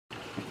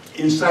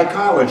In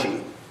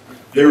psychology,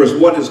 there is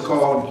what is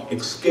called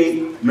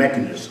escape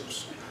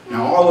mechanisms.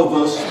 Now, all of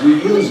us,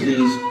 we use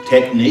these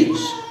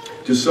techniques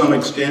to some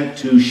extent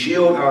to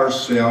shield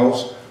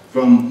ourselves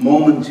from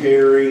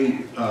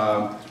momentary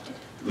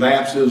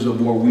lapses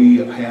of where we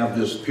have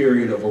this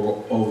period of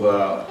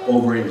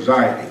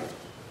over-anxiety.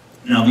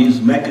 Now,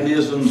 these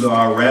mechanisms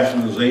are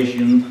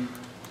rationalization,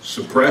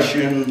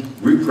 suppression,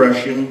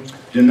 repression,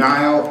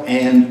 denial,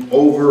 and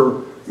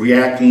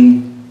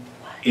overreacting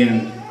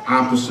in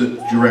opposite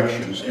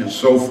directions, and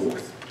so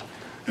forth.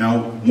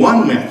 Now,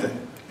 one method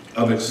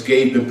of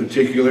escape in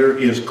particular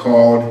is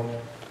called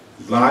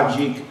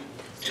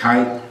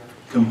logic-type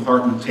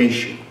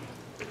compartmentation.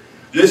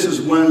 This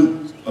is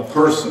when a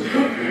person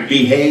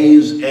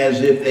behaves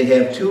as if they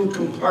have two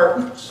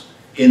compartments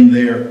in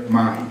their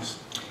minds,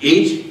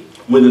 each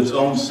with its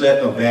own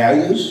set of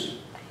values,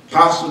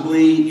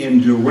 possibly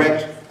in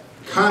direct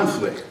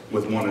conflict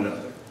with one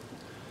another.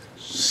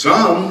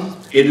 Some,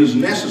 it is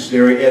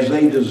necessary as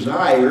they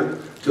desire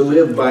to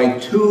live by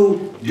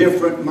two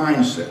different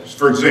mindsets.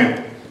 For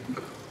example,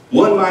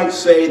 one might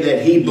say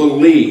that he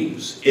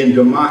believes in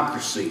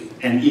democracy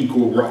and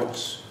equal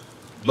rights,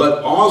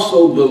 but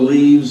also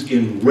believes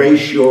in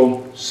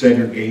racial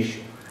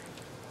segregation.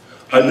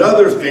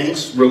 Another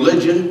thinks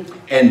religion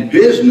and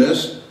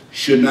business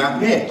should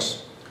not mix.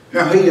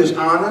 Now, he is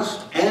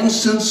honest and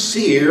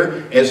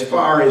sincere as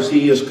far as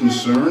he is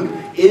concerned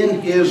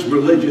in his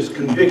religious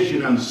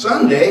conviction on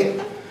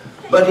Sunday,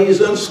 but he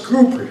is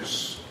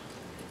unscrupulous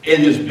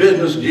in his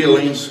business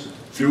dealings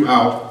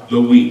throughout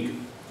the week.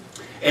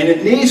 And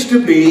it needs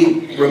to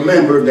be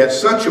remembered that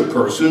such a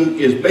person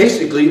is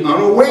basically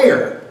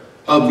unaware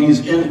of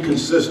these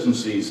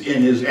inconsistencies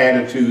in his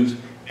attitudes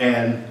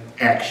and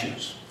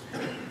actions.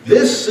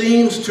 This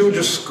seems to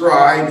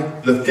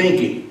describe the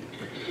thinking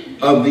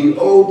of the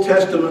Old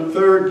Testament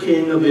third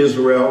king of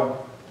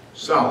Israel,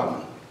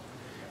 Solomon.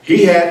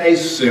 He had a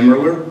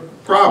similar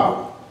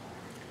problem.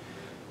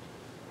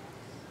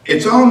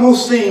 It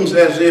almost seems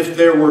as if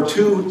there were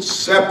two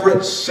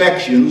separate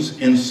sections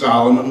in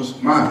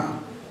Solomon's mind.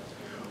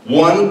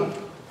 One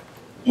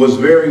was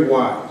very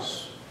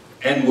wise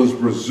and was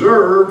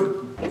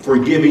reserved for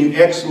giving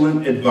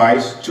excellent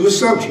advice to his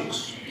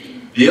subjects.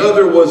 The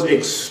other was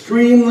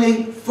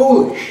extremely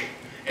foolish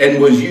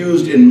and was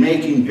used in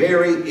making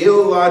very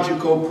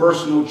illogical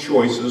personal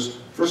choices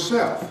for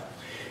self.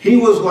 He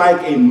was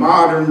like a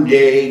modern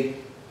day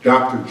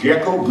Dr.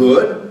 Jekyll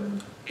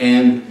good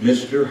and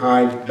Mr.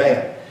 Hyde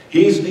bad.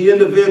 He's the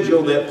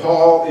individual that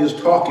Paul is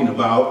talking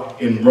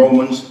about in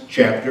Romans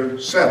chapter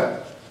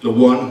 7, the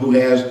one who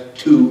has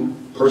two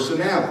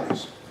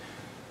personalities.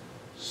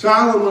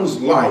 Solomon's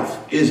life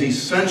is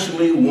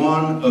essentially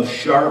one of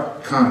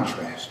sharp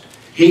contrast.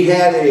 He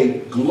had a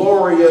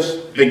glorious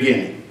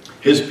beginning.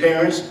 His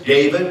parents,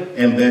 David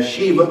and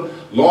Bathsheba,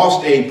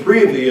 lost a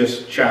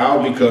previous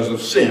child because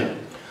of sin,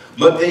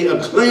 but they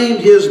acclaimed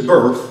his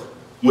birth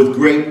with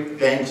great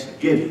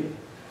thanksgiving.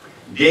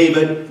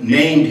 David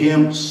named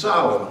him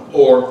Solomon,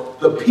 or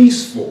the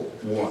peaceful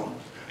one,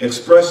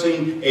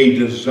 expressing a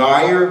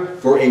desire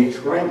for a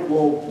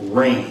tranquil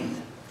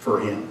reign for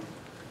him.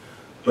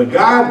 But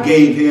God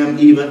gave him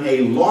even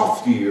a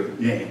loftier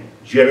name,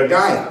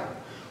 Jedediah,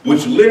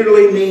 which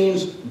literally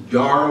means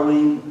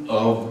darling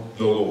of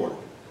the Lord.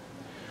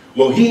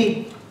 Well,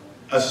 he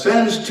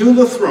ascends to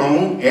the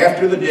throne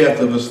after the death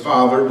of his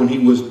father when he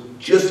was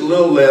just a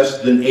little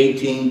less than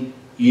 18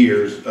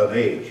 years of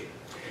age.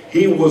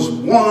 He was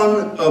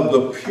one of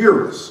the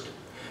purest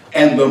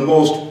and the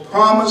most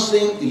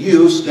promising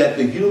youths that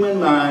the human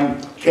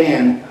mind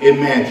can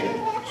imagine,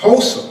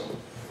 wholesome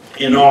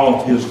in all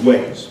of his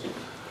ways.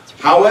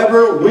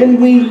 However, when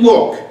we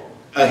look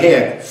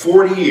ahead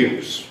 40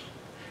 years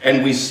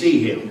and we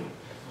see him,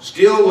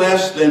 still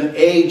less than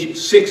age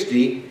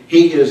 60,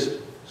 he is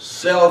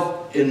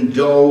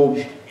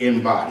self-indulged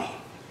in body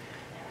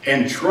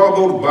and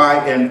troubled by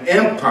an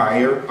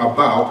empire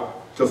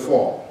about to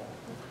fall.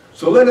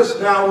 So let us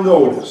now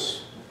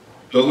notice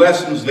the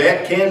lessons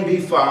that can be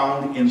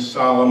found in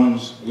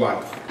Solomon's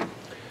life.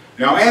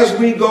 Now, as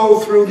we go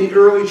through the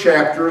early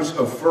chapters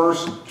of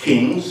 1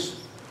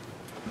 Kings,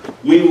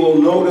 we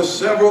will notice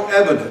several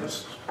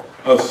evidence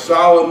of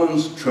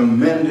Solomon's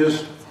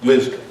tremendous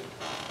wisdom.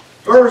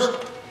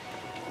 First,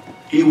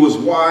 he was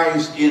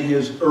wise in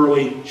his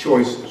early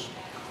choices.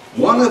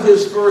 One of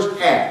his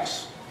first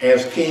acts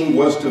as king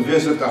was to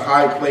visit the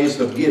high place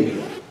of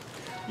Gibeon,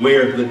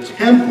 where the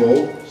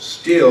temple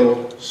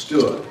still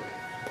stood.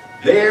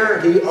 There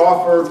he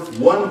offered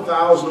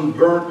 1,000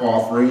 burnt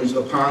offerings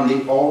upon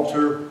the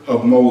altar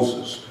of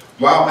Moses.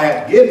 While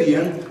at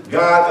Gibeon,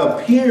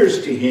 God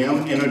appears to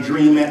him in a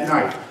dream at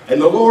night.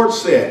 And the Lord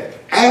said,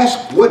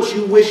 "Ask what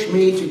you wish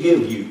me to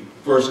give you."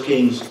 1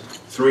 Kings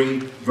 3,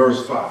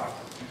 verse 5.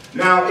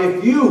 Now,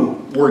 if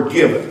you were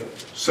given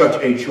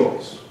such a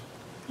choice,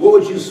 what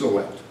would you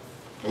select?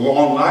 A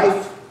long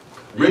life,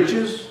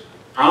 riches,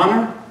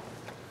 honor?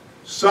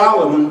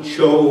 Solomon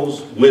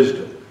chose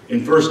wisdom.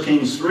 In 1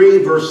 Kings 3,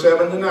 verse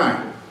 7 to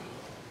 9.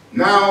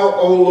 "Now,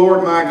 O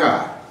Lord my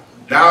God,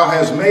 Thou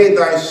hast made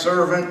thy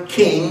servant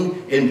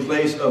king in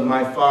place of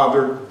my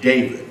father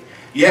David.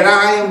 Yet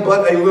I am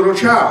but a little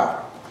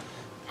child.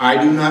 I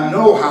do not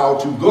know how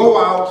to go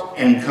out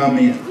and come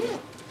in.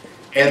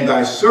 And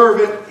thy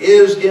servant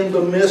is in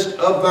the midst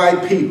of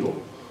thy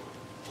people,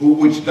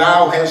 which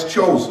thou hast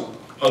chosen,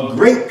 a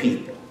great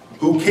people,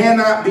 who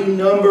cannot be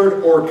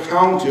numbered or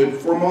counted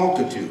for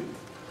multitude.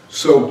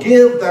 So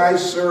give thy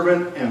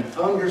servant an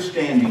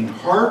understanding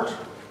heart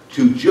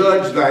to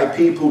judge thy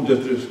people,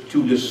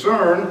 to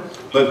discern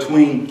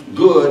between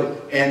good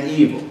and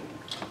evil.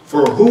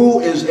 For who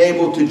is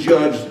able to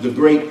judge the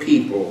great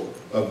people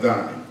of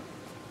thine?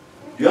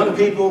 Young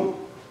people,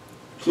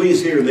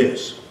 please hear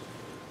this.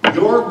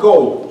 Your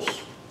goals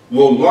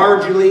will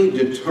largely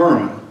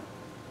determine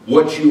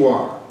what you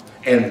are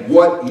and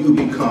what you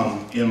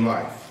become in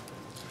life.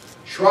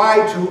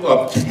 Try to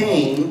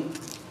obtain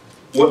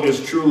what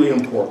is truly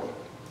important: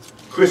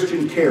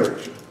 Christian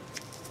character,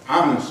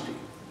 honesty,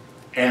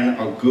 and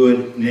a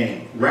good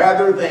name,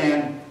 rather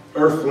than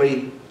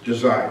earthly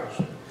desires.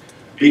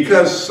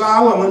 Because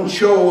Solomon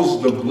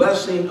chose the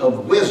blessing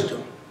of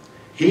wisdom,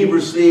 he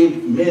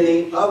received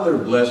many other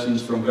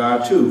blessings from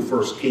God too.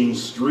 1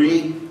 Kings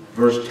 3,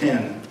 verse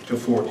 10 to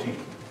 14.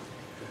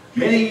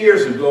 Many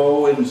years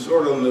ago, in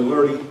sort of the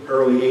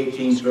early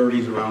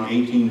 1830s, around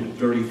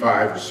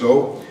 1835 or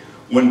so,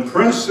 when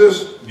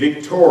Princess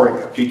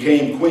Victoria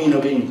became Queen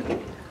of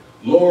England,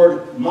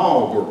 Lord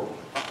Marlborough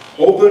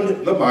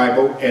opened the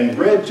Bible and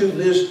read to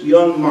this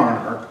young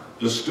monarch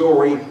the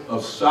story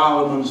of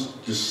Solomon's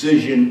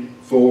decision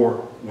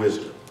for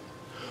wisdom.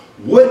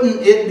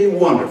 Wouldn't it be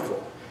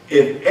wonderful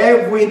if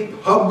every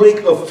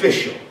public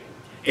official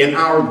in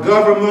our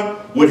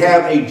government would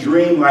have a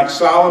dream like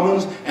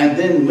Solomon's and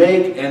then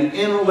make an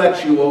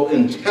intellectual,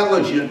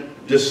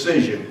 intelligent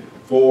decision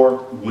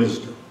for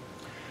wisdom?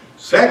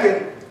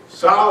 Second,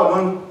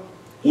 Solomon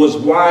was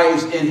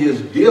wise in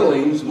his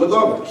dealings with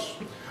others.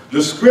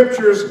 The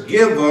scriptures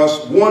give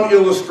us one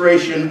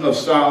illustration of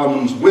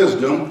Solomon's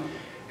wisdom,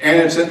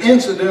 and it's an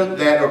incident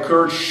that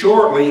occurred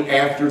shortly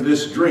after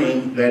this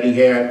dream that he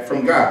had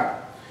from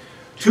God.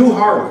 Two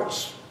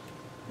harlots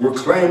were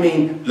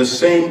claiming the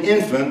same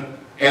infant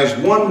as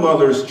one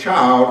mother's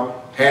child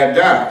had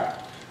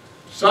died.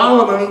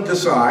 Solomon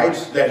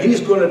decides that he's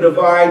going to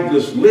divide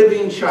this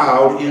living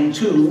child in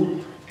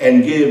two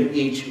and give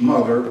each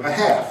mother a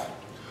half.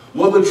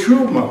 Well, the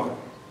true mother,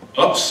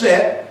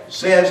 upset,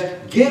 says,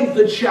 give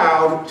the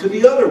child to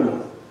the other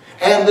woman.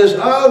 And this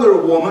other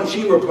woman,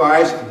 she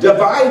replies,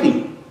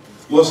 dividing.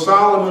 Well,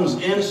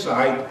 Solomon's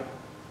insight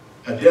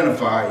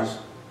identifies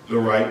the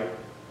right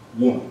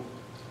woman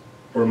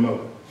or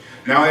mother.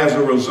 Now, as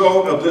a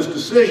result of this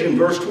decision,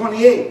 verse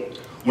 28,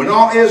 when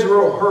all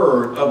Israel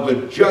heard of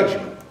the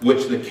judgment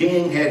which the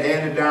king had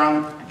handed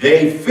down,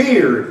 they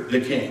feared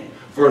the king,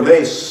 for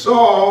they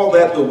saw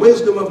that the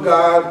wisdom of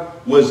God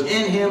was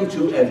in him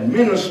to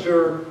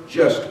administer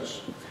justice.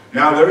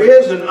 Now, there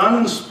is an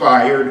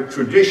uninspired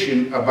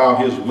tradition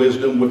about his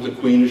wisdom with the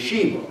Queen of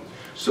Sheba.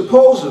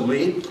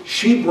 Supposedly,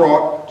 she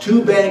brought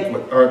two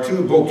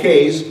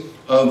bouquets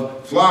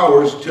of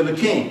flowers to the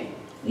king.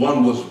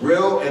 One was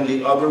real and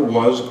the other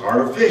was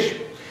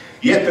artificial.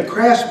 Yet the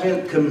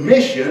craftsmen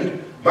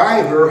commissioned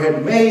by her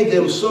had made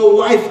them so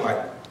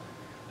lifelike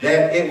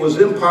that it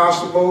was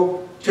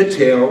impossible to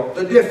tell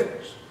the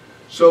difference.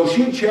 So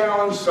she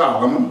challenged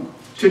Solomon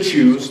to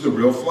choose the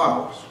real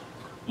flowers.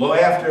 Well,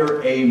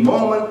 after a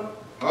moment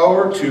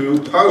or two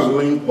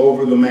puzzling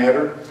over the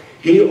matter,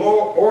 he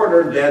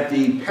ordered that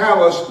the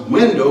palace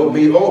window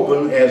be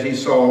opened as he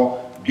saw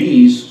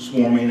bees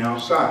swarming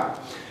outside.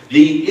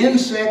 The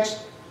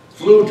insects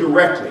flew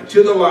directly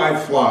to the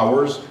live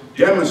flowers,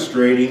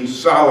 demonstrating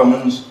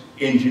Solomon's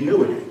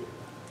ingenuity.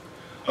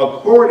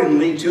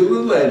 Accordingly to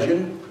the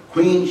legend,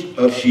 Queen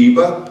of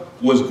Sheba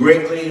was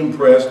greatly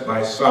impressed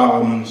by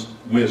Solomon's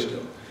wisdom.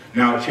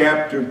 Now,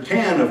 chapter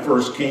 10 of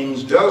 1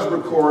 Kings does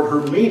record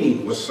her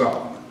meeting with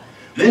Solomon.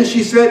 Then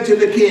she said to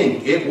the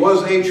king, it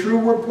was a true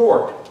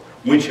report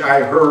which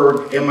I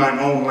heard in my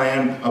own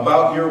land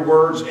about your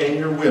words and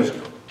your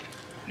wisdom.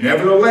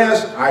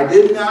 Nevertheless, I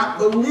did not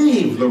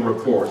believe the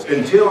reports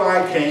until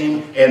I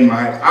came and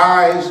my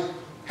eyes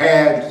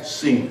had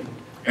seen it.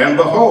 And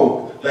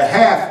behold, the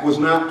half was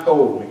not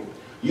told me.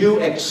 You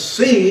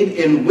exceed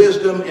in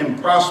wisdom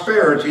and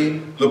prosperity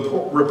the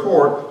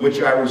report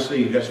which I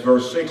received. That's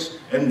verse 6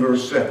 and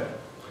verse 7.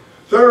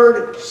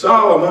 Third,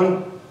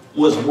 Solomon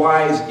was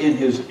wise in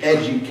his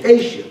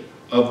education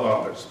of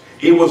others.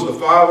 He was the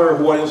father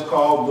of what is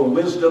called the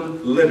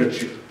wisdom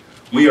literature.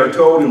 We are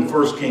told in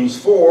 1 Kings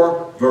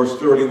 4, verse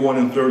 31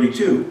 and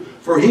 32,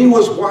 for he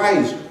was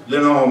wiser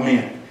than all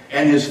men,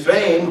 and his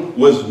fame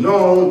was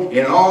known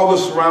in all the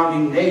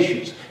surrounding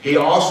nations. He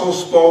also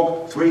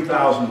spoke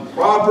 3,000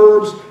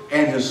 proverbs,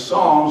 and his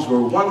songs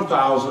were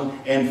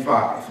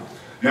 1,005.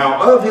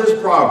 Now, of his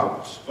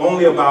proverbs,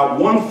 only about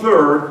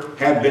 1/3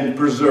 have been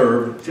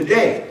preserved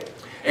today,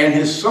 and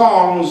his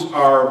songs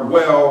are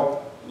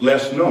well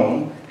less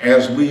known,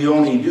 as we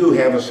only do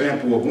have a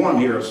sample of one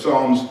here of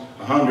Psalms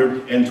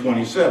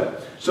 127.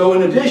 So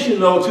in addition,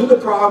 though, to the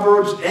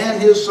Proverbs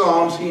and his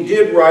Psalms, he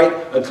did write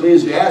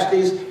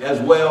Ecclesiastes as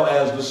well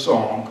as the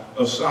Song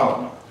of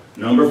Solomon.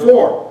 Number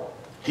 4,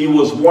 he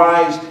was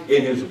wise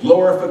in his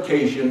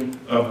glorification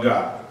of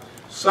God.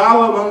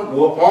 Solomon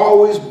will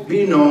always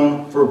be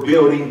known for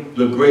building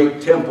the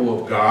great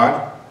temple of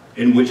God,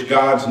 in which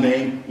God's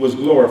name was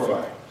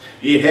glorified.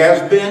 It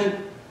has been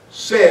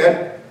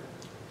said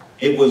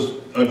it was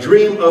a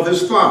dream of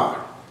his father,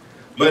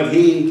 but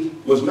he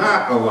was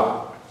not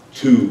allowed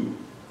to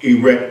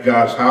erect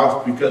God's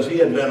house because he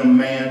had been a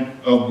man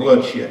of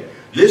bloodshed.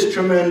 This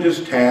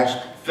tremendous task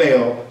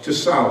fell to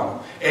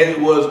Solomon, and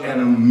it was an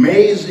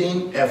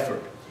amazing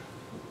effort.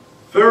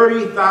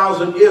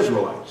 30,000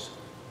 Israelites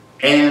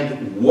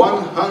and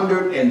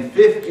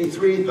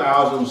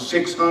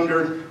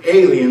 153,600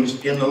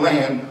 aliens in the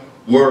land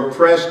were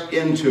pressed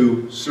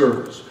into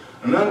service.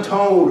 An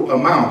untold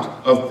amount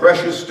of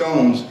precious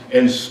stones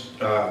and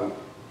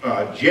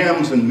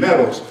gems and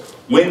metals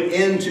went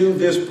into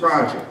this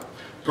project.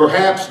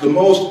 Perhaps the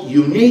most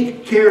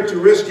unique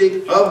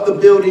characteristic of the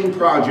building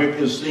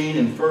project is seen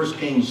in 1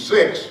 Kings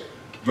 6,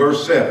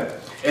 verse 7.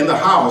 And the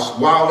house,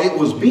 while it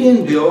was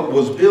being built,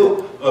 was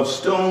built of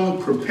stone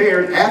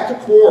prepared at the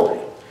quarry.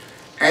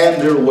 And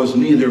there was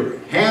neither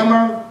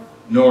hammer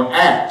nor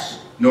axe,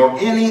 nor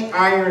any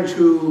iron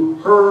tool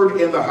heard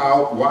in the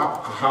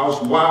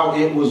house while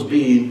it was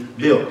being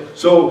built.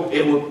 So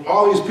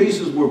all these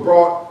pieces were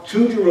brought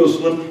to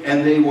Jerusalem,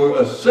 and they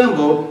were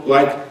assembled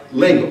like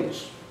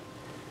Legos.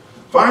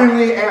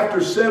 Finally, after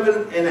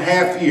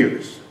 7.5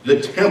 years, the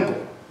temple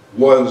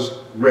was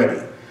ready.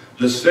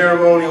 The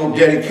ceremonial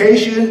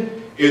dedication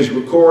is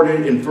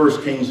recorded in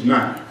 1 Kings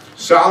 9.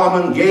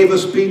 Solomon gave a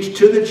speech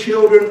to the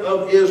children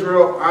of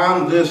Israel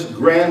on this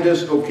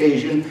grandest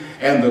occasion,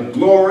 and the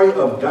glory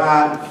of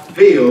God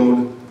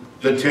filled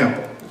the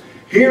temple.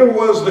 Here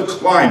was the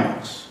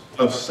climax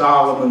of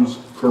Solomon's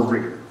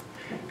career.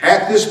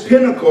 At this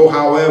pinnacle,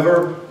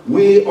 however,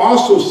 we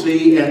also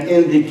see an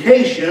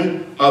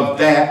indication of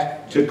that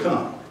to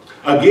come.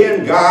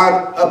 Again,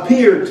 God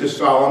appeared to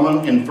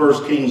Solomon in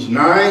 1 Kings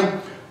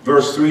 9,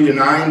 verse 3 to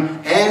 9,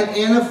 and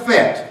in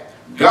effect,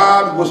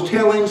 God was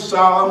telling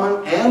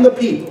Solomon and the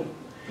people,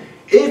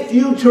 if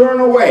you turn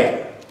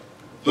away,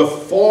 the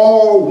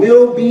fall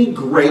will be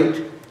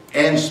great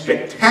and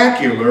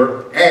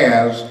spectacular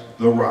as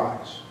the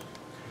rise.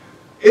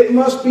 It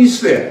must be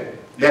said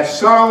that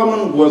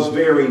Solomon was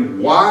very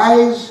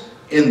wise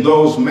in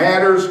those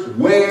matters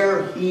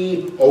where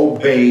he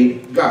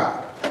obeyed God.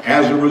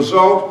 As a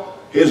result,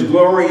 his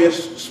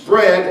glorious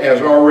spread,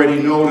 as already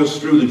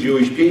noticed, through the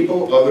Jewish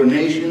people, other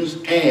nations,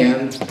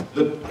 and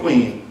the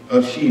Queen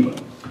of Sheba.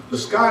 The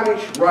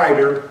Scottish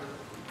writer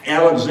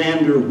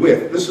Alexander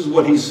Wyth, this is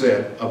what he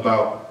said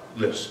about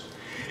this.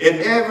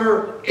 If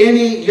ever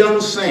any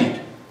young saint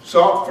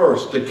sought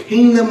first the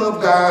kingdom of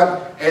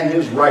God and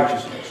his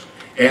righteousness,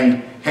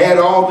 and had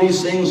all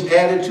these things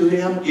added to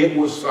him, it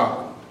was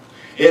Solomon.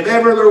 If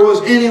ever there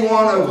was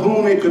anyone of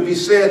whom it could be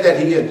said that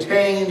he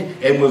attained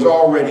and was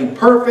already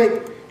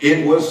perfect,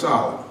 it was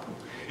Solomon.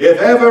 If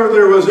ever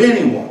there was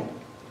anyone,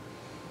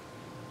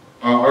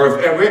 or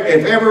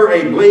if ever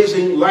a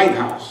blazing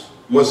lighthouse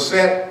was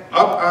set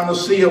up on the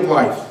sea of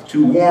life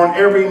to warn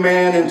every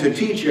man and to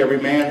teach every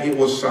man, it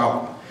was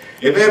Solomon.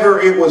 If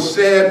ever it was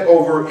said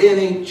over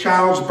any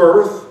child's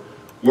birth,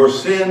 where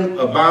sin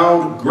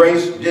abound,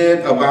 grace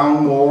did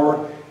abound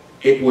more,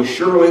 it was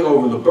surely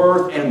over the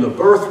birth and the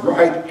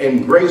birthright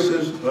and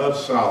graces of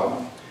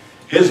Solomon.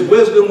 His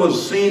wisdom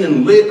was seen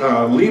in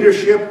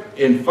leadership,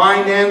 in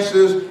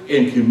finances,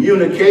 in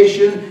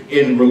communication,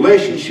 in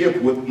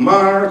relationship with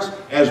monarchs,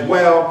 as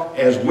well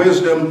as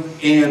wisdom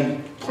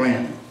in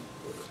planning.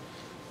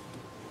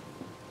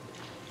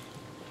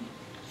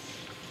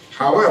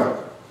 However,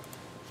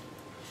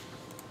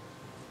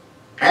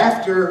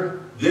 after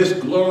this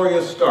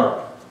glorious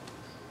start,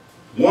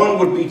 one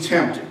would be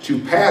tempted to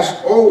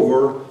pass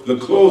over the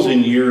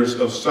closing years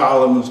of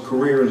Solomon's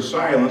career in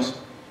silence,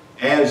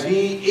 as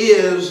he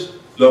is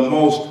the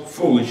most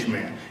foolish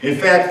man. In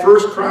fact,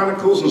 1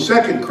 Chronicles and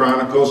 2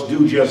 Chronicles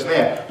do just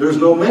that. There's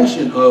no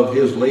mention of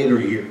his later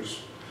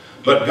years.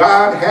 But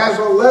God has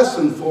a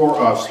lesson for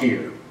us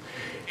here.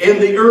 In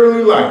the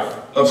early life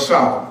of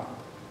Solomon,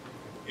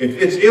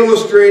 it's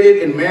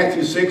illustrated in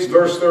Matthew 6,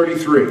 verse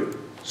 33.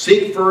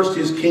 Seek first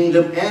his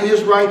kingdom and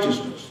his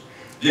righteousness.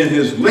 Then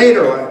his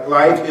later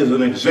life is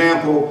an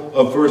example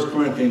of 1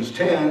 Corinthians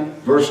 10,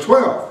 verse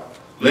 12.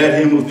 Let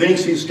him who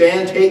thinks he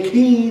stands take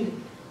heed,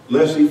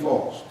 lest he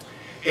falls.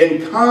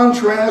 In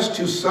contrast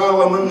to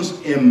Solomon's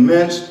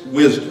immense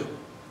wisdom,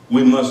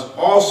 we must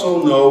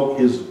also know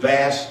his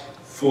vast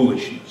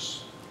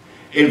foolishness.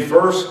 In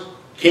 1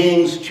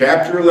 Kings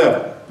chapter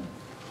 11,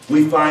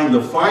 we find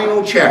the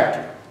final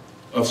chapter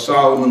of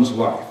Solomon's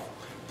life.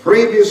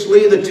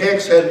 Previously, the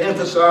text had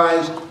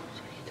emphasized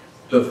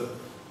the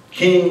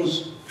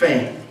king's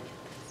fame.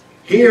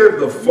 Here,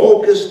 the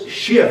focus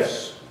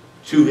shifts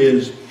to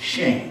his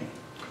shame.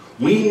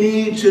 We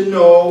need to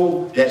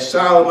know that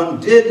Solomon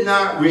did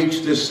not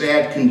reach this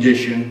sad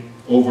condition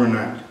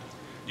overnight.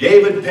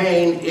 David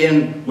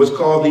Payne was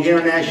called the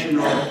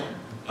International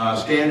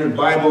Standard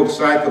Bible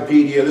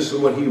Encyclopedia. This is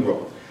what he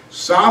wrote.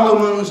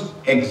 Solomon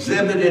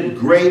exhibited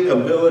great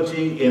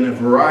ability in a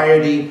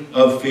variety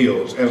of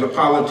fields. As a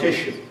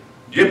politician,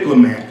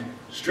 diplomat,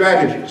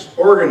 strategist,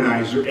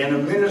 organizer, and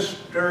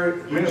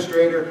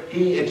administrator,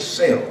 he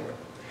excelled.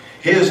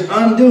 His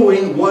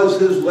undoing was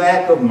his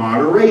lack of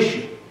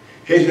moderation,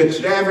 his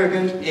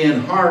extravagance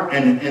in heart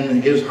and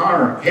his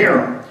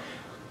harem,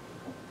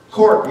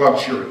 court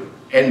luxury,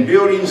 and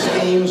building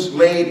schemes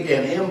laid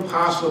an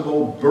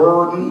impossible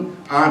burden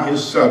on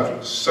his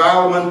subjects.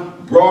 Solomon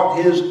brought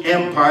his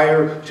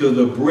empire to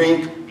the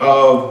brink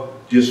of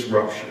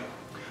disruption.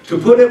 To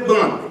put it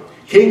bluntly,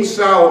 King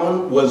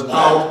Solomon was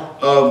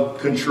out of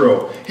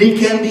control. He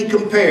can be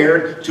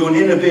compared to an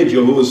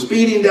individual who is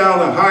speeding down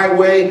the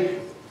highway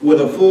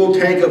with a full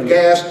tank of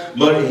gas,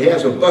 but he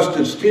has a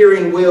busted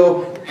steering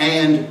wheel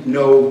and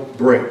no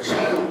brakes.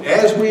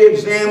 As we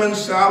examine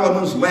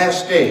Solomon's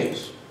last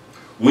days,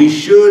 we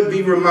should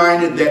be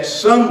reminded that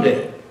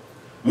someday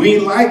we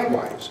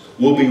likewise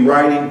will be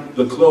writing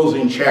the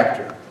closing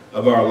chapter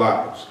of our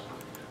lives.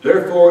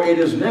 Therefore, it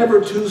is never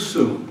too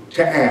soon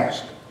to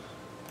ask,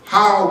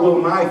 how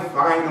will my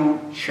final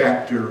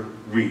chapter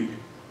read?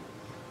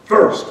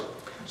 First,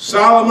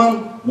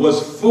 Solomon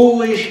was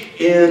foolish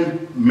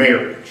in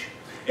marriage.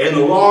 In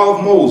the law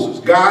of Moses,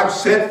 God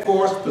set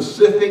forth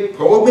specific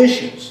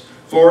prohibitions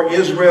for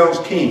Israel's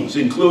kings,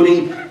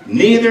 including,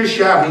 neither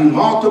shall he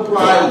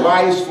multiply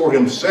wives for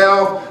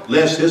himself,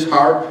 lest his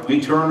heart be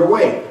turned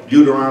away.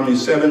 Deuteronomy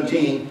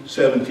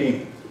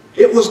 17:17.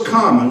 It was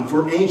common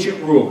for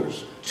ancient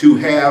rulers to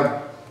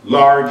have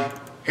large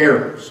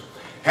harems.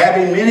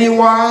 Having many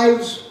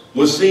wives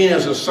was seen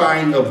as a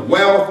sign of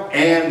wealth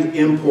and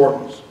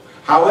importance.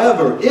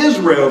 However,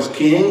 Israel's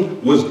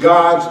king was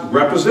God's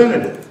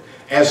representative.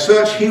 As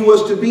such, he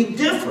was to be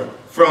different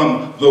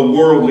from the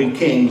worldly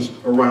kings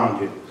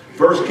around him.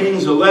 1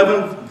 Kings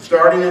 11,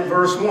 starting at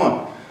verse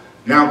 1.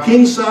 Now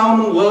King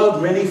Solomon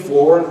loved many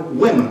foreign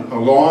women,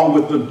 along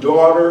with the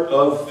daughter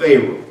of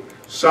Pharaoh.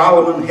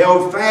 Solomon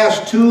held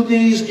fast to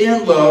these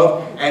in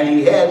love, and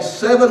he had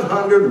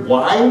 700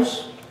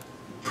 wives,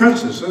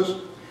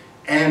 princesses,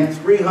 and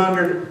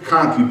 300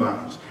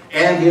 concubines.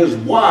 And his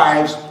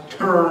wives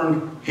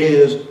turned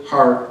his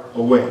heart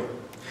away.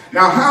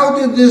 Now, how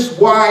did this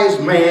wise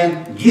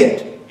man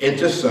get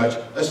into such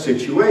a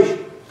situation?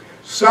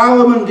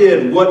 Solomon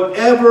did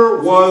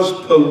whatever was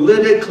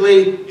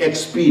politically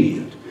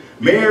expedient.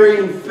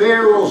 Marrying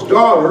Pharaoh's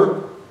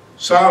daughter,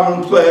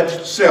 Solomon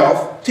pledged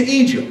self to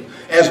Egypt.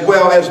 As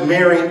well as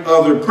marrying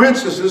other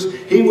princesses,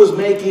 he was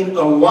making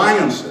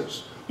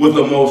alliances with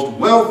the most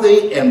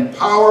wealthy and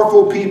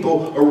powerful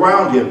people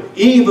around him,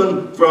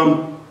 even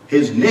from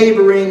his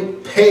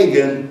neighboring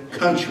pagan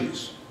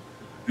countries.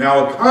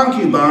 Now, a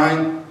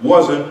concubine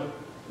wasn't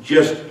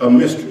just a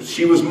mistress.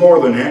 She was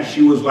more than that.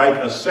 She was like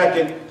a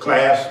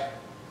second-class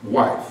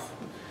wife.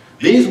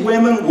 These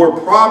women were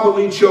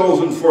probably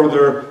chosen for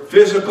their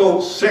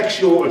physical,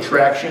 sexual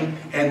attraction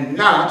and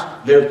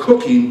not their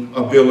cooking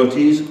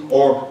abilities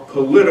or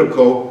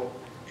political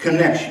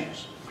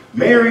connections.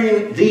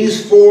 Marrying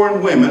these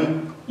foreign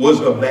women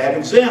was a bad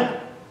example,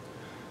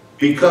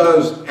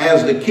 because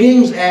as the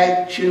king's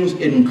actions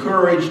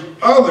encouraged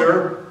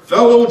other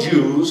fellow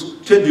Jews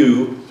to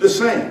do the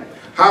same.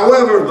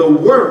 However, the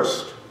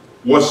worst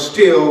was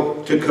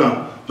still to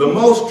come. The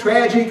most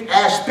tragic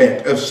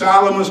aspect of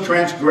Solomon's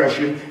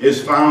transgression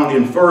is found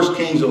in 1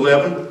 Kings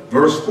 11,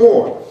 verse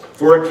 4.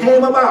 For it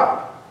came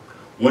about,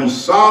 when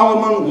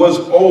Solomon was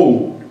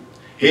old,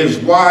 his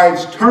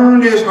wives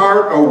turned his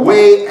heart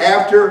away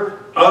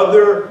after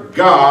other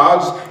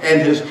gods,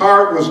 and his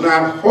heart was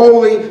not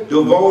wholly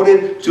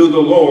devoted to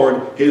the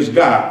Lord his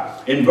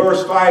God. In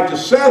verse 5 to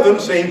 7,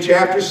 same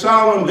chapter,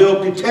 Solomon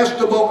built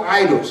detestable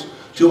idols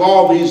to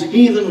all these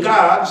heathen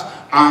gods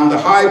on the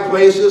high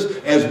places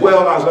as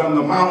well as on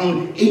the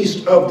mountain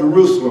east of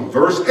Jerusalem.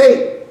 Verse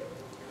 8,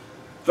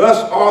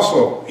 thus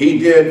also he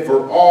did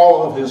for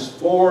all of his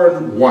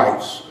foreign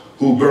wives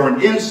who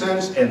burned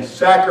incense and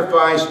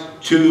sacrificed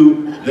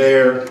to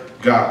their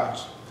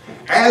gods.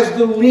 As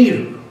the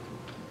leader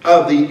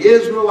of the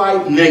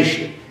Israelite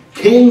nation,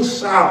 King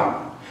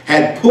Solomon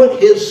had put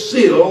his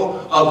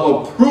seal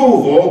of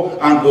approval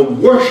on the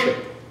worship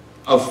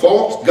of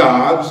false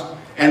gods,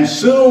 and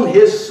soon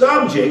his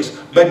subjects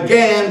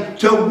began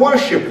to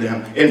worship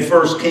them in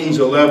 1 Kings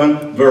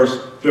 11,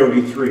 verse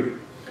 33.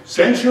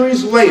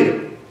 Centuries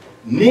later,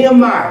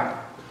 Nehemiah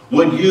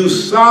would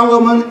use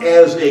Solomon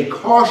as a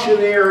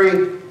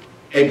cautionary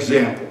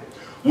example.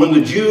 When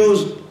the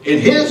Jews in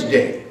his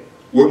day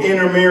were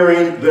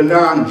intermarrying the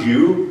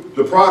non-Jew,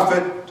 the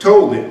prophet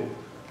told them,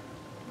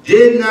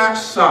 did not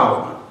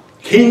Solomon,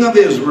 king of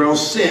Israel,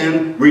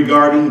 sin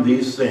regarding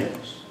these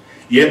things?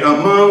 Yet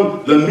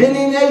among the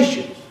many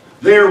nations,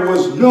 there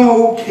was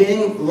no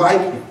king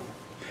like him,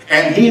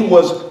 and he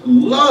was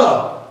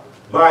loved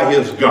by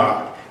his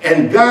God,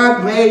 and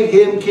God made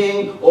him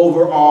king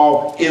over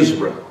all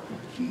Israel.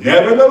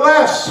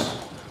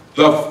 Nevertheless,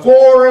 the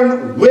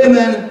foreign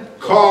women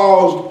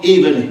caused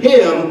even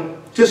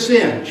him to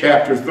sin.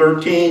 Chapter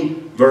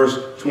 13,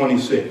 verse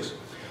 26.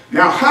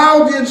 Now,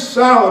 how did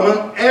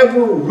Solomon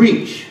ever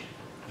reach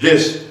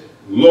this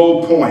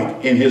low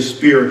point in his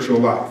spiritual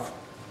life?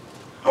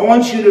 I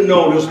want you to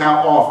notice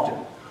how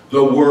often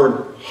the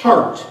word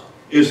heart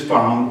is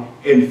found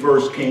in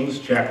 1 Kings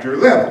chapter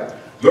 11.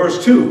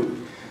 Verse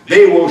 2,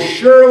 they will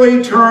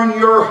surely turn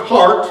your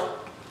heart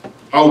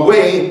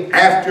away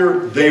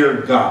after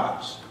their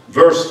gods.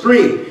 Verse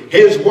 3,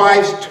 his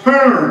wives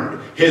turned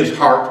his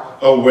heart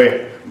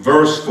away.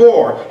 Verse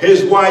 4,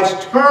 his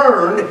wives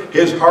turned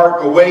his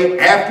heart away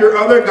after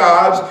other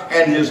gods,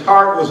 and his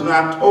heart was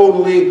not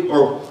totally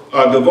or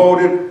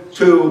devoted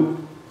to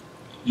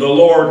the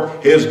Lord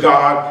his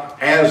God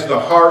as the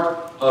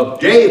heart of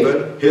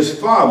David his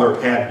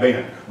father had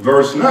been.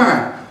 Verse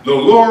 9, the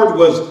Lord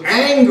was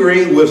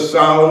angry with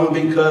Solomon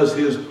because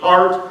his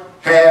heart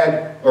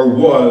had or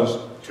was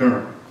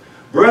turned.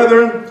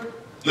 Brethren,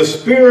 the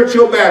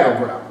spiritual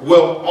battleground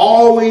will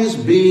always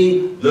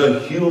be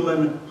the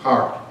human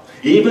heart.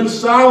 Even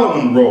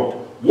Solomon wrote,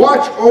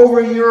 watch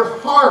over your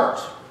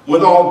heart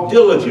with all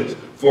diligence,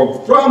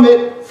 for from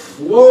it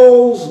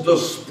flows the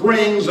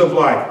springs of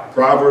life.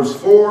 Proverbs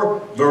 4,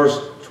 verse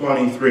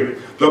 23.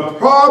 The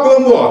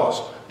problem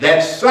was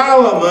that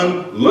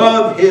Solomon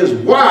loved his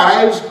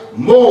wives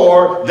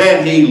more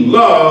than he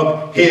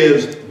loved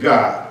his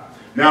God.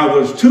 Now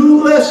there's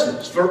two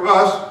lessons for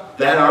us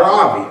that are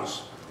obvious.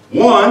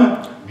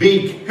 One,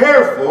 be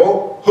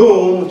careful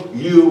whom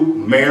you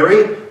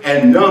marry.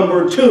 And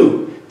number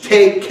two,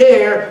 take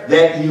care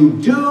that you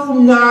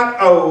do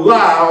not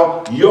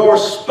allow your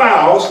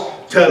spouse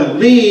to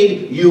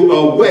lead you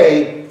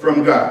away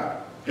from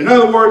God. In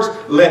other words,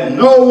 let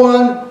no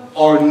one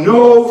or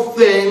no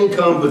thing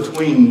come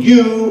between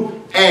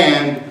you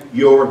and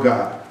your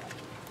God.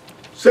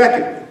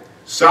 Secondly,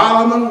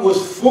 Solomon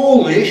was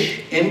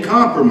foolish in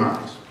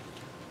compromise.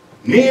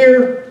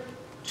 Near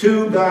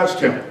to God's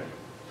temple,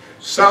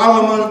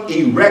 Solomon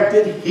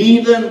erected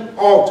heathen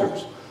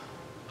altars.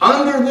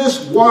 Under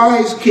this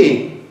wise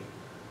king,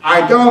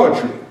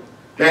 idolatry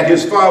that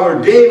his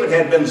father David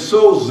had been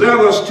so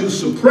zealous to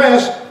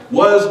suppress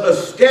was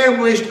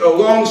established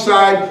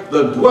alongside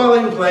the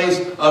dwelling place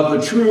of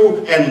the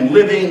true and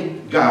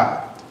living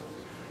God.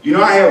 You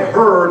know, I have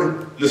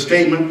heard the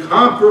statement,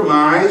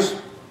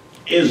 compromise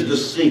is the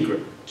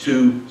secret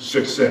to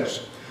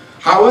success.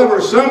 However,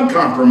 some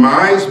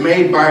compromise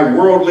made by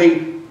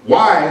worldly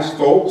wise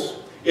folks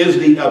is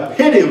the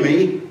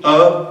epitome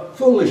of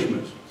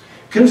foolishness.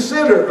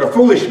 Consider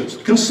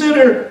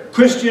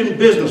Christian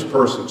business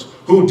persons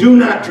who do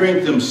not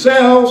drink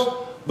themselves,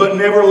 but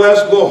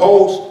nevertheless will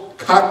host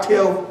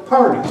cocktail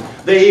parties.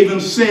 They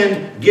even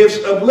send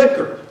gifts of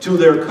liquor to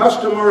their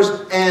customers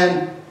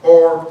and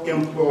or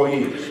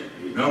employees.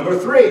 Number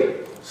three,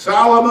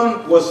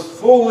 Solomon was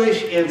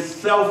foolish in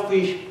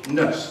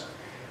selfishness.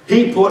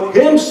 He put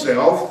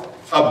himself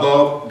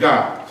above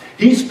God.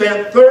 He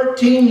spent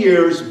 13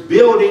 years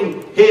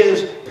building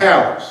his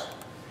palace.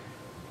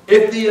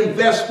 If the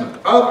investment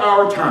of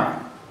our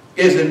time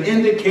is an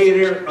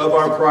indicator of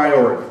our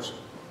priorities,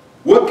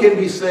 what can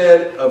be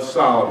said of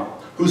Solomon,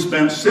 who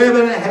spent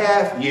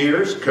 7.5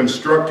 years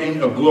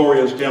constructing a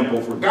glorious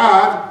temple for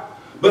God,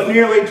 but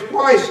nearly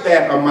twice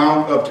that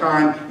amount of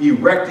time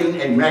erecting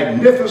a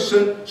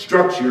magnificent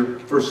structure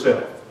for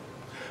self?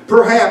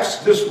 Perhaps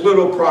this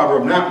little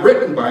proverb, not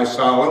written by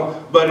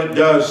Solomon, but it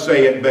does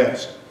say it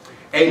best.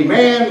 A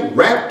man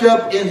wrapped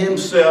up in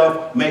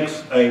himself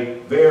makes a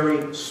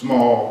very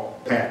small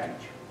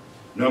package.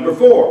 Number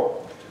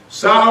four,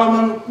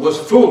 Solomon was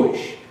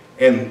foolish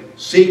in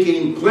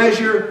seeking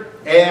pleasure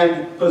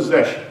and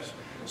possessions.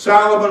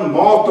 Solomon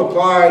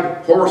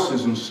multiplied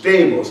horses and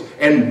stables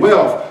and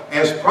wealth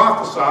as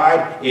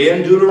prophesied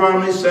in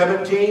Deuteronomy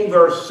 17,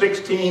 verse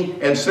 16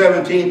 and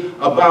 17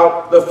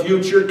 about the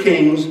future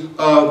kings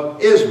of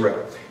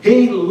Israel.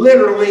 He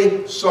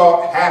literally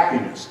sought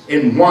happiness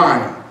in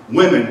wine,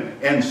 women,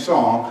 and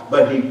song,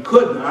 but he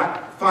could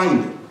not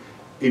find it.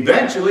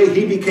 Eventually,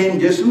 he became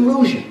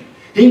disillusioned.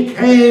 He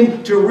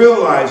came to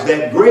realize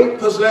that great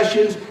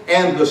possessions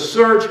and the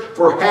search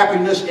for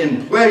happiness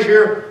in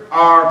pleasure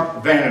are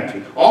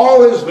vanity.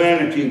 All is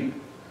vanity,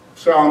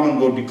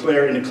 Solomon will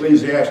declare in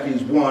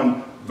Ecclesiastes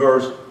 1,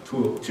 verse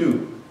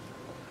 2.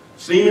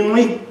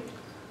 Seemingly,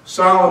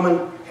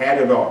 Solomon had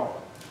it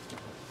all,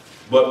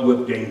 but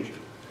with danger.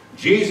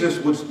 Jesus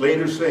would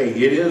later say,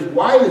 it is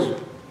wiser,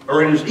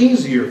 or it is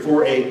easier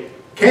for a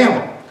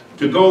camel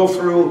to go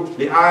through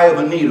the eye of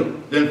a needle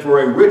than for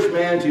a rich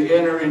man to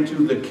enter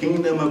into the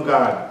kingdom of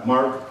God.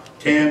 Mark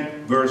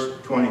 10, verse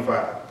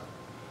 25.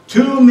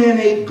 Too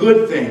many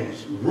good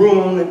things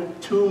ruin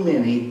too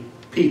many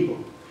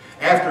people.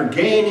 After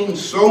gaining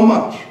so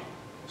much,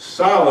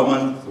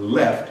 Solomon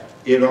left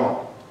it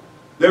all.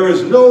 There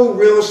is no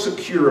real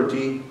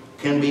security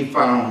can be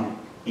found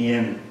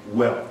in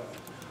wealth.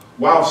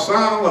 While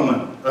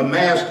Solomon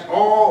amassed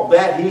all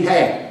that he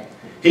had,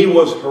 he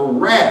was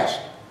harassed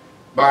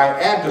by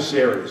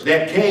adversaries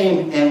that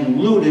came and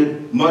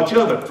looted much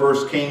of it.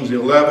 1 Kings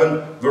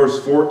 11,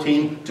 verse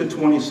 14 to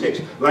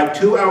 26. Like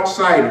two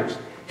outsiders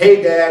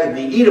Hadad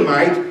the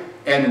Edomite,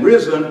 and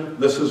Rezin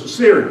the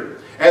Syrian,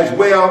 as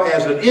well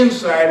as an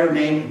insider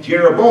named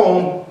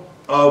Jeroboam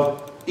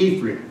of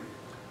Ephraim.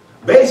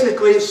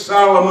 Basically,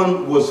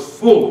 Solomon was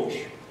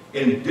foolish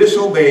in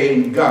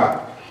disobeying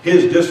God.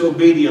 His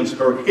disobedience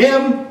hurt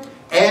him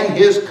and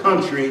his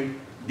country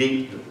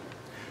deeply.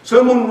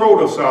 Someone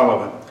wrote of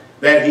Solomon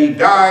that he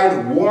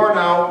died worn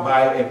out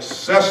by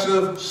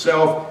excessive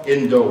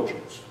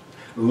self-indulgence,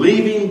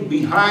 leaving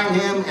behind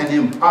him an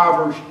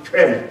impoverished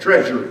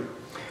treasury,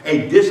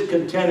 a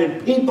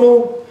discontented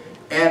people,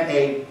 and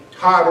a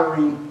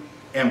tottering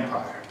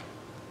empire.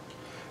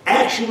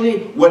 Actually,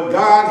 what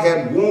God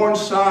had warned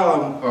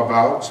Solomon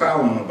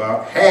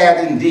about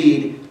had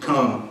indeed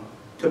come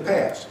to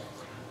pass.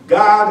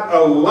 God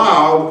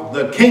allowed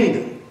the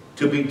kingdom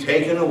to be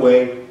taken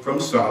away from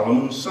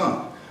Solomon's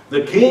son.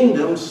 The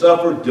kingdom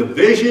suffered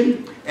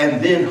division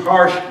and then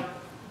harsh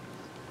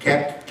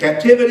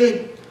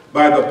captivity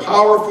by the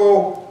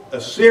powerful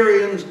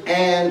Assyrians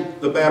and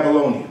the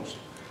Babylonians.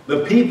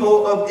 The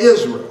people of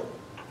Israel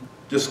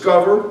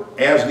discovered,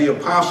 as the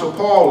Apostle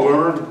Paul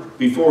learned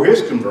before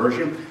his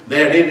conversion,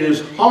 that it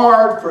is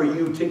hard for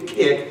you to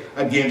kick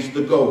against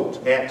the goads.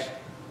 Acts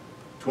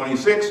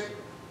 26,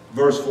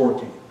 verse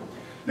 14.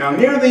 Now,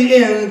 near the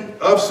end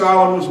of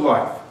Solomon's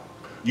life,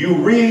 you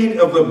read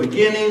of the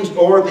beginnings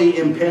or the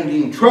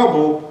impending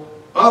trouble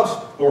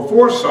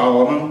for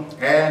Solomon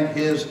and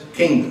his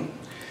kingdom.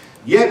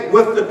 Yet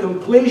with the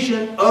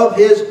completion of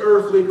his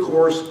earthly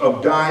course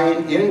of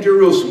dying in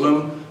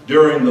Jerusalem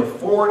during the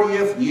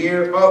 40th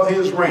year of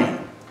his reign,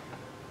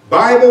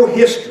 Bible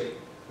history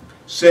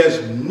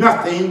says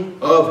nothing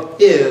of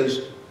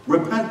his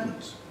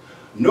repentance,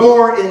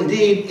 nor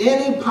indeed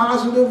any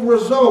positive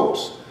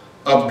results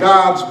of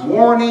God's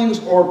warnings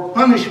or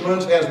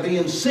punishments as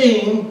being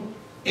seen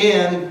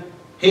in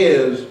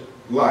his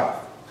life.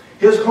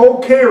 His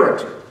whole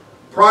character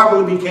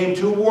probably became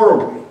too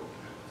worldly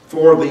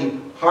for the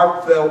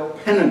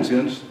heartfelt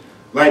penitence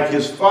like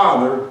his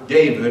father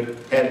David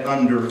had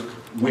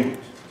underwent.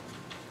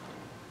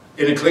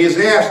 In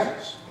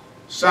Ecclesiastes,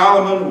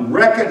 Solomon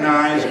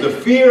recognized the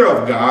fear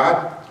of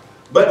God,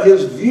 but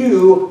his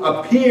view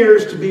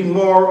appears to be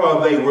more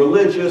of a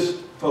religious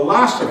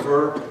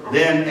philosopher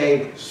than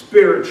a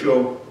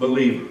spiritual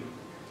believer.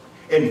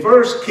 In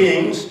 1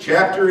 Kings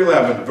chapter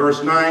 11,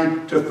 verse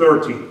 9 to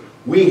 13,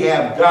 we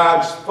have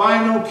God's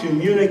final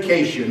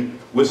communication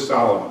with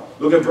Solomon.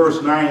 Look at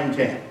verse 9 and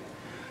 10.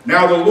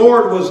 Now the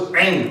Lord was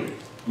angry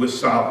with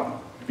Solomon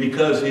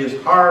because his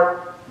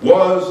heart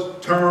was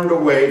turned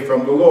away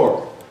from the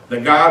Lord, the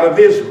God of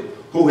Israel,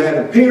 who had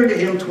appeared to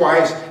him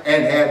twice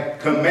and had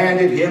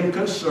commanded him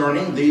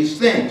concerning these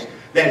things,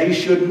 that he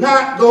should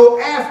not go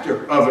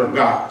after other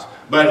gods.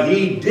 But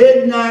he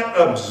did not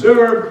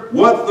observe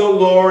what the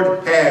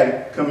Lord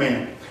had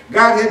commanded.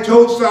 God had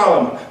told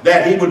Solomon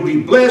that he would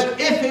be blessed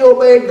if he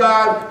obeyed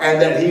God,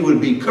 and that he would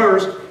be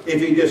cursed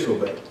if he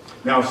disobeyed.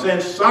 Now,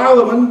 since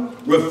Solomon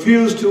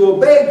refused to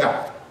obey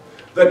God,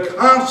 the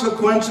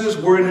consequences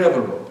were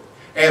inevitable,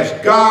 as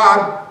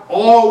God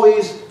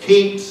always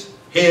keeps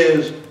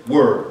his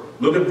word.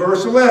 Look at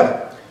verse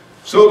 11.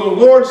 So the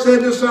Lord said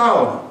to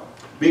Solomon,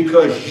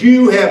 because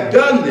you have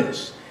done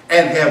this,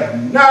 and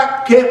have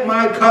not kept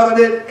my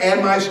covenant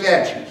and my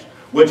statutes,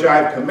 which I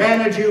have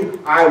commanded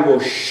you, I will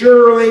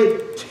surely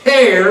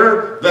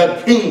tear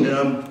the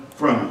kingdom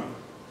from you.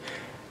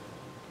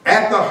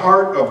 At the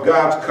heart of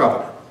God's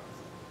covenant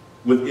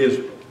with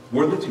Israel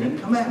were the 10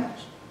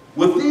 commandments.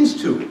 With these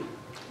two,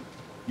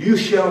 you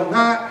shall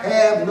not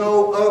have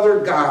no other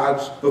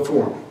gods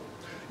before me.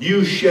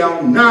 You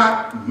shall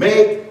not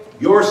make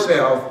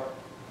yourself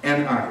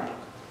an idol.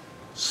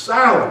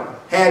 Solomon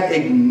had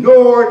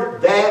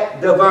ignored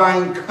that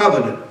divine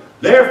covenant.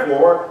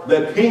 Therefore,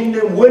 the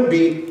kingdom would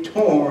be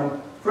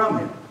torn from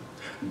him.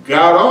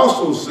 God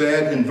also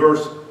said in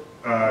verse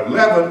 1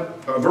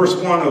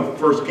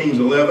 of 1 Kings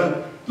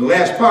 11, the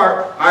last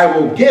part, I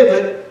will give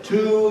it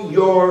to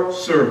your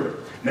servant.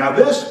 Now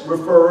this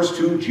refers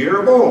to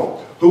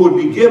Jeroboam, who would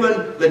be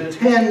given the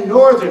 10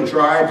 northern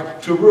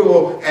tribes to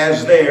rule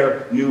as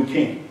their new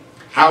king.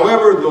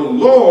 However, the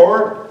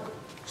Lord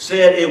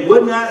said it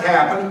would not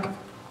happen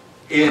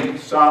in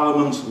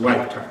Solomon's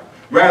lifetime.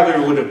 Rather,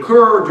 it would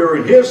occur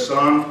during his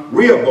son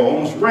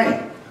Rehoboam's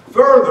reign.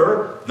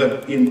 Further,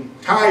 the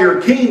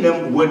entire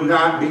kingdom would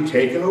not be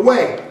taken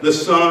away. The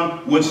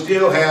son would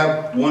still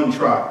have one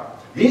tribe.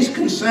 These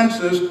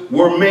consensus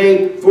were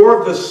made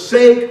for the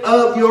sake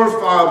of your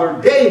father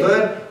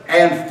David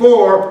and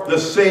for the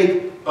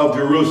sake of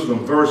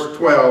Jerusalem. Verse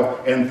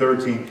 12 and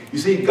 13. You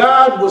see,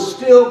 God was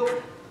still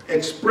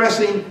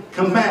expressing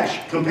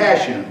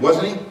compassion,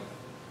 wasn't he?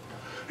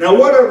 Now,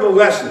 what are the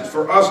lessons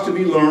for us to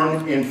be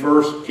learned in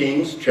 1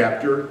 Kings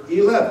chapter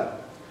 11?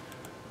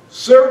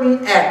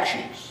 Certain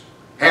actions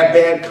have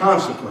bad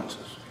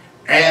consequences,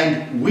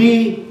 and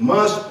we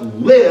must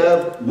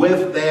live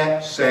with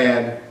that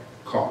sad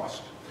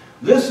cost.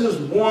 This is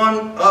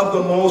one of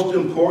the most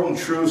important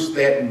truths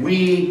that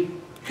we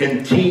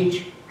can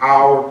teach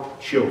our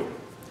children.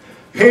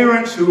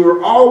 Parents who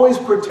are always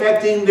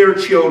protecting their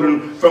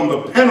children from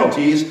the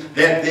penalties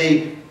that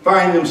they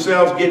find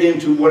themselves get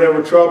into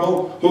whatever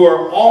trouble, who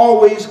are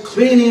always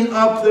cleaning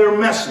up their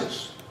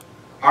messes,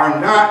 are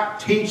not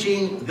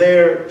teaching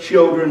their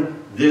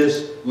children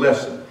this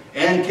lesson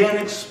and can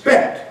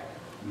expect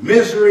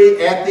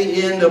misery at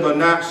the end of a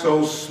not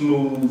so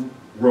smooth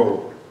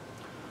road.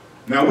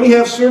 Now, we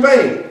have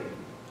surveyed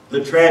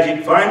the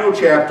tragic final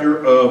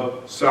chapter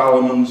of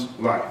Solomon's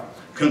life.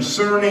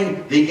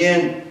 Concerning the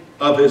end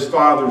of his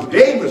father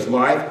David's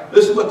life,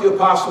 this is what the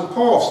Apostle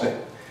Paul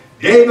said.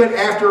 David,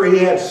 after he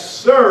had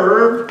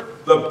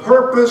served the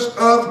purpose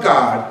of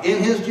God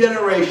in his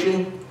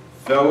generation,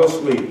 fell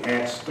asleep.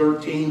 Acts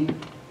 13,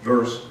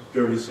 verse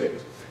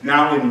 36.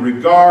 Now, in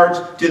regards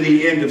to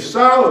the end of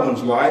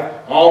Solomon's life,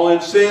 all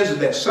it says is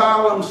that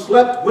Solomon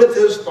slept with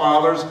his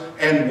fathers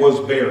and was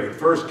buried.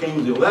 1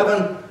 Kings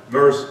 11,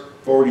 verse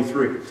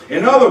 43.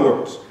 In other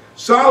words,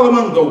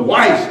 Solomon, the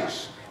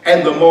wisest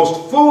and the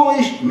most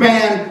foolish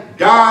man,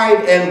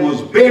 died and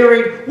was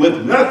buried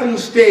with nothing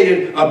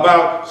stated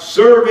about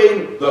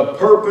serving the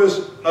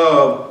purpose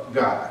of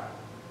God.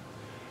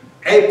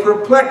 A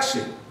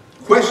perplexing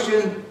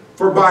question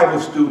for Bible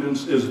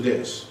students is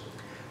this: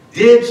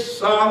 did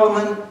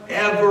Solomon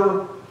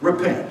ever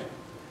repent?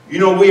 You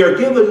know, we are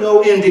given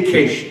no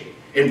indication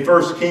in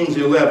 1 Kings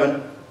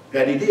 11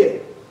 that he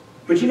did.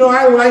 But you know,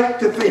 I like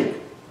to think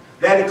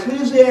that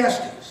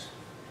Ecclesiastes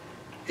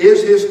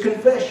is his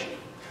confession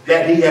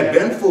that he had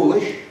been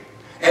foolish,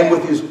 and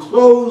with his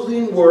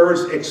closing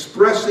words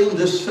expressing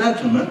this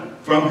sentiment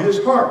from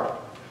his heart.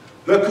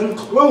 The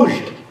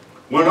conclusion,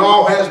 when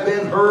all has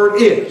been heard,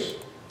 is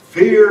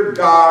fear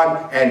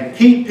God and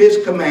keep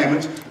his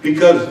commandments,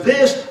 because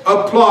this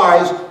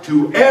applies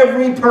to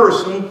every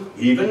person,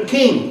 even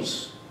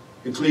kings.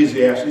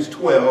 Ecclesiastes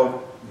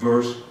 12,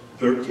 verse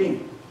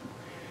 13.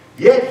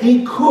 Yet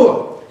he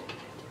could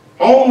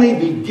only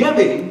be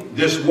giving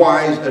this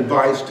wise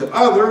advice to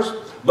others,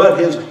 but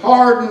his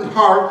hardened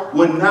heart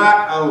would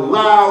not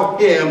allow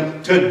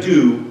him to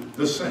do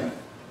the same.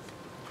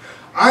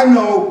 I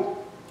know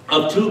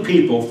of two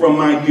people from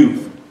my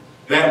youth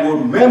that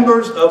were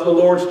members of the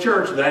Lord's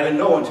church that I didn't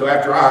know until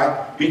after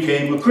I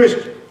became a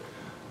Christian.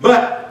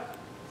 But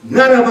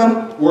none of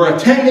them were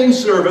attending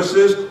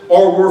services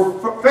or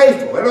were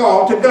faithful at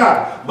all to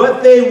God.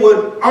 But they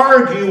would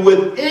argue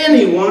with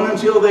anyone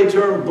until they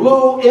turned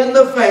blue in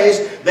the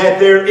face that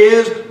there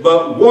is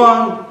but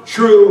one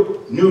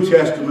true New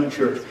Testament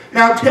church.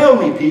 Now tell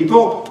me,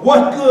 people,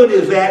 what good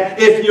is that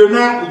if you're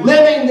not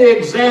living the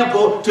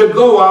example to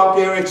go out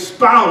there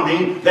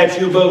expounding that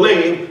you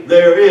believe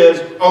there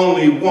is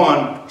only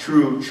one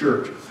true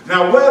church?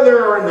 Now,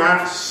 whether or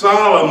not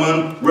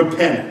Solomon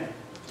repented,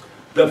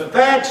 the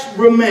facts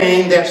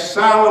remain that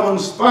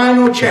Solomon's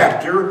final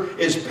chapter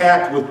is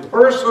packed with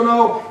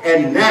personal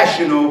and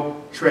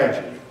national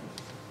tragedy.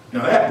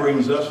 Now that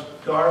brings us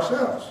to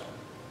ourselves.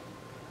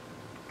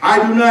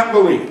 I do not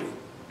believe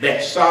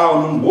that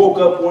Solomon woke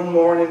up one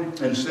morning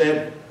and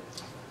said,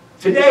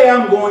 "Today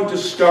I'm going to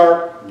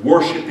start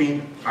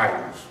worshiping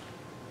idols."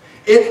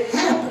 It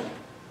happened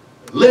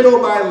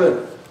little by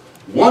little,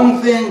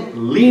 one thing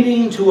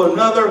leading to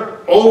another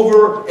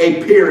over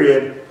a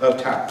period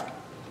of time.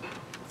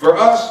 For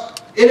us,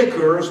 it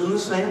occurs in the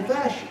same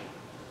fashion.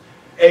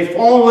 A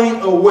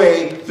falling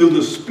away through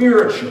the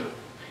spiritual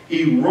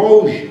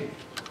erosion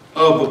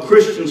of a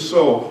Christian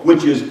soul,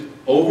 which is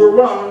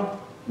overrun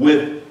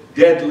with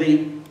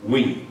deadly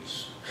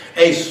weeds.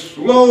 A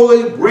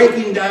slowly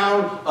breaking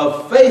down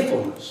of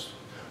faithfulness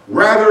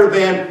rather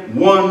than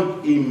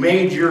one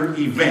major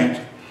event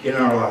in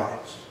our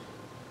lives.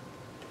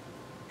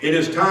 It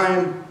is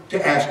time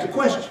to ask the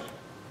question: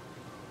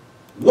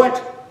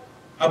 what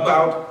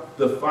about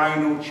the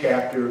final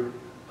chapter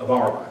of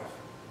our life?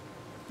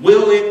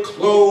 Will it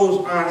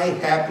close on a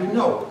happy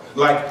note,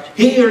 like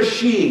he or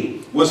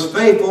she was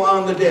faithful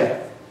unto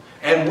death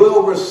and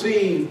will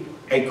receive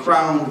a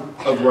crown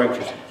of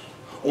righteousness?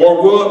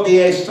 Or will it be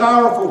a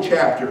sorrowful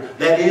chapter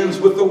that ends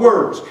with the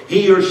words,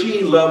 he or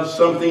she loved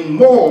something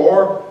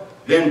more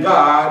than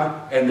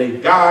God, and they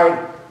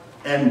died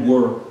and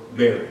were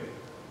buried?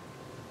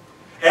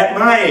 At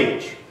my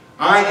age,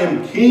 I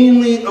am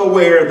keenly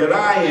aware that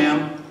I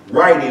am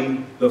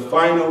writing the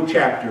final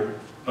chapter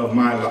of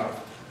my life.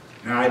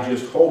 Now, I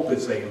just hope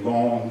it's a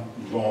long,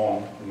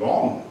 long,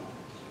 long one.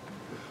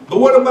 But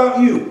what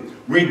about you?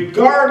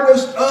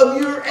 Regardless of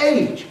your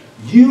age,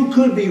 you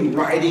could be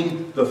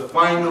writing the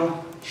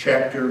final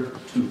chapter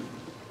too.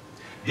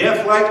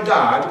 Death, like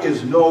God,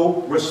 is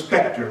no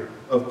respecter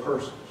of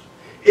persons.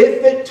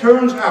 If it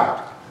turns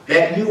out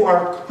that you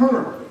are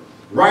currently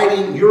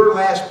writing your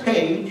last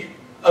page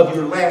of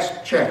your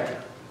last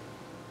chapter,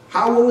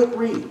 how will it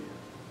read?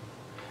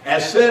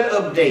 As said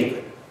of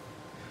David,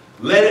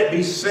 let it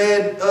be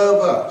said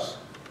of us,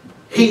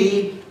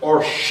 he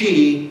or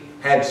she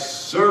had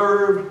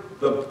served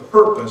the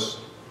purpose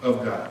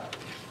of God.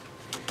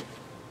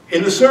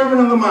 In the Sermon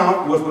on the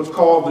Mount, with what's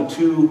called the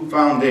two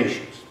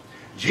foundations,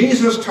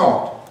 Jesus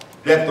taught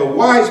that the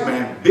wise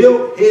man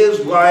built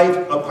his life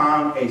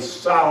upon a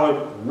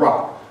solid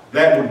rock,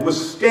 that would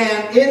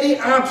withstand any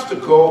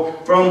obstacle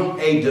from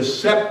a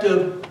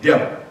deceptive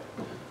devil.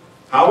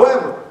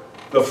 However,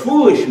 the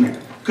foolish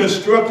man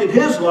constructed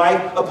his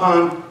life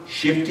upon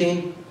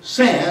shifting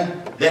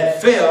sand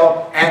that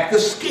fell at the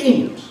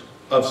schemes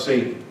of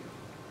Satan.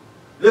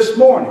 This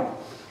morning,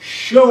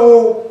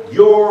 show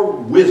your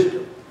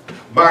wisdom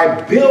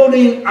by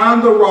building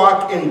on the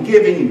rock and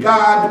giving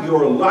God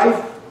your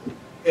life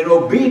in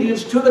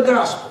obedience to the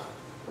gospel,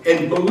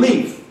 in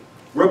belief,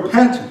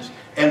 repentance,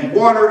 and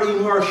water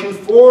immersion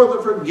for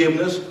the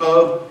forgiveness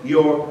of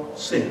your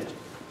sins.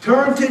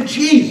 Turn to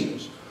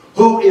Jesus,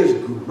 who is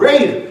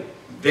greater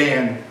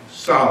than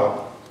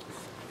Solomon.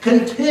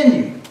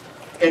 Continue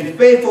in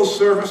faithful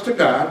service to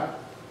God,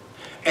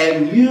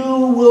 and you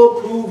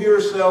will prove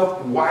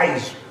yourself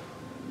wiser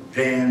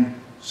than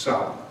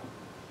Solomon.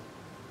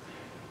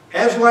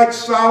 As like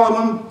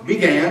Solomon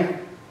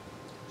began,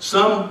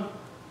 some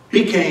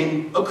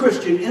became a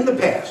Christian in the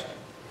past.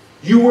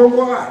 You were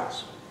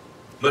wise.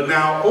 But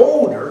now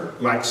older,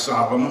 like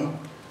Solomon,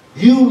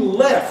 you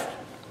left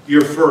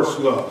your first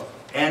love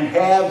and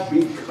have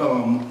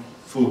become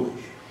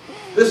foolish.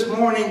 This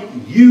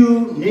morning,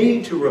 you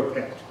need to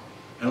repent,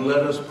 and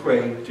let us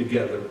pray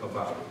together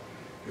about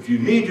it. If you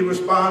need to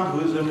respond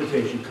to his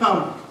invitation,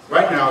 come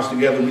right now as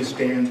together we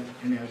stand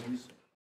and as we sing.